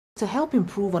to help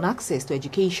improve on access to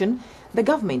education, the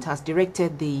government has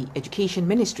directed the Education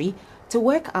Ministry to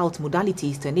work out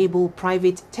modalities to enable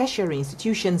private tertiary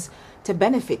institutions to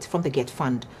benefit from the GET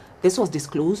Fund. This was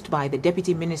disclosed by the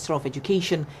Deputy Minister of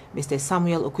Education, Mr.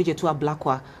 Samuel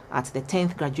Okudzeto-Ablakwa, at the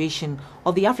 10th graduation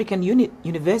of the African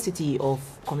University of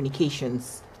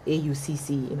Communications,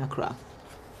 AUCC, in Accra.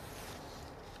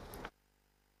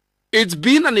 It's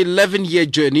been an 11-year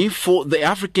journey for the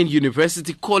African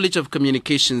University College of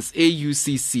Communications,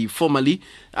 AUCC, formerly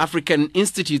African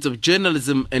Institute of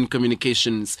Journalism and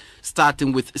Communications.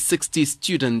 Starting with 60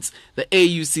 students, the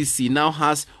AUCC now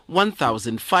has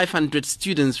 1,500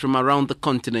 students from around the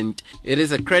continent. It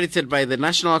is accredited by the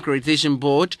National Accreditation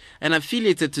Board and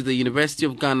affiliated to the University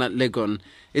of Ghana, Legon.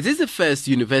 It is the first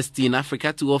university in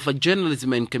Africa to offer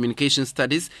journalism and communication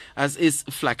studies as its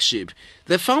flagship.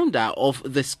 The founder of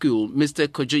the school, Mr.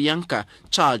 Kojo Yanka,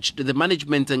 charged the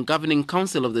management and governing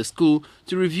council of the school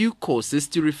to review courses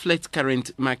to reflect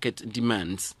current market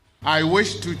demands. I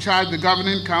wish to charge the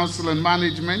governing council and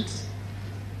management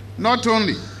not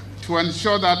only to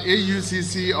ensure that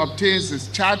AUCC obtains its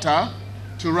charter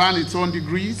to run its own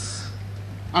degrees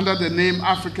under the name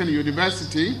African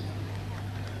University,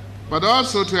 but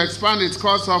also to expand its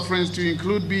course offerings to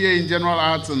include BA in General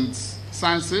Arts and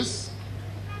Sciences,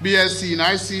 BSc in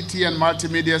ICT and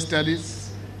Multimedia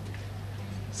Studies,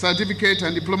 certificate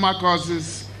and diploma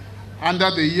courses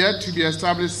under the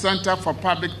yet-to-be-established Center for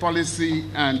Public Policy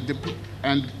and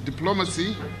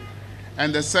Diplomacy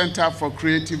and the Center for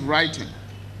Creative Writing.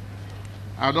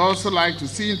 I'd also like to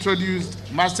see introduced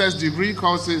master's degree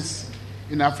courses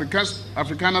in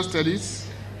Africana Studies,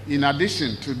 in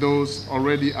addition to those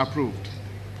already approved.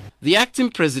 The acting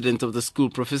president of the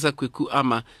school, Professor Kweku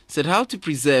Ama, said how to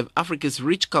preserve Africa's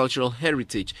rich cultural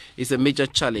heritage is a major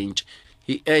challenge.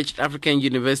 He urged African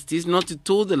universities not to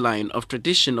toe the line of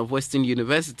tradition of Western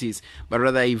universities, but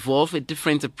rather evolve a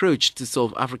different approach to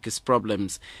solve Africa's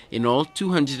problems. In all,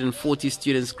 240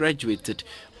 students graduated,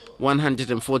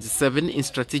 147 in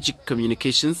strategic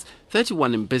communications,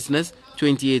 31 in business,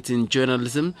 28 in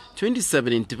journalism,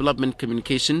 27 in development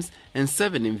communications, and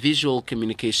 7 in visual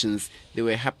communications. They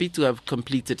were happy to have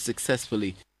completed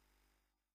successfully.